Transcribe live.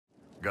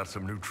Got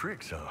some new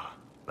tricks, huh?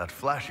 That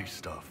flashy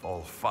stuff,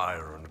 all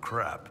fire and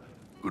crap.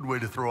 Good way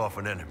to throw off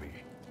an enemy.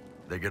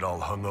 They get all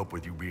hung up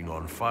with you being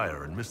on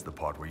fire and miss the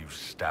part where you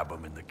stab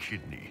them in the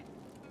kidney.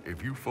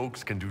 If you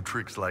folks can do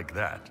tricks like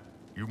that,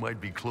 you might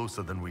be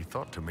closer than we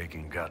thought to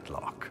making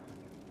Gatlock.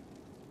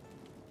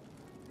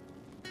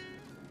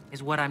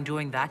 Is what I'm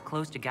doing that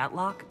close to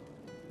Gatlock?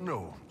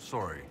 No,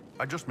 sorry.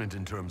 I just meant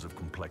in terms of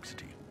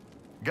complexity.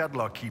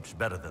 Gatlock keeps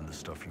better than the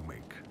stuff you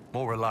make.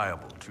 More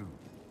reliable, too.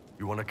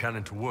 You want a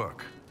cannon to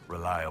work?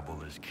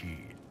 Reliable is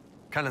key.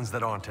 Cannons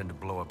that aren't tend to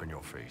blow up in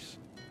your face.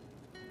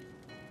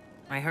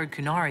 I heard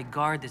Kunari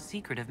guard the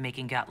secret of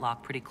making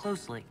Gatlock pretty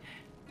closely.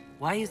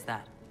 Why is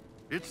that?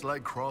 It's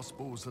like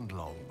crossbows and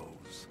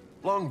longbows.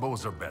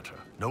 Longbows are better,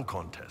 no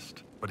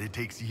contest. But it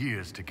takes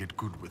years to get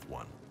good with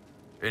one.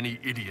 Any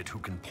idiot who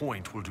can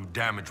point will do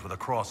damage with a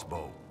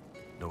crossbow.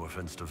 No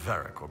offense to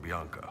Varric or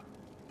Bianca.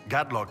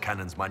 Gatlock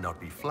cannons might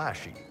not be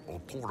flashy or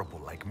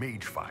portable like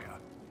mage fire,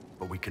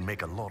 but we can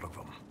make a lot of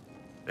them.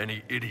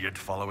 Any idiot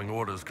following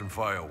orders can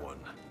fire one.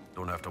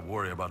 Don't have to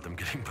worry about them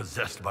getting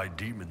possessed by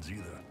demons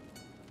either.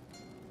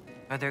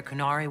 Are there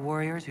Kunari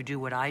warriors who do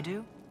what I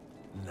do?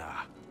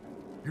 Nah.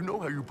 You know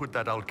how you put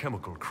that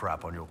alchemical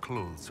crap on your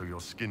clothes so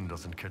your skin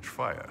doesn't catch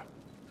fire?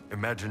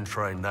 Imagine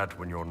trying that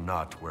when you're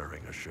not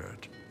wearing a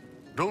shirt.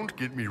 Don't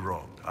get me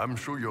wrong, I'm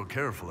sure you're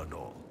careful and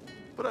all,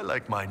 but I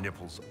like my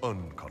nipples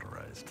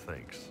uncauterized,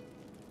 thanks.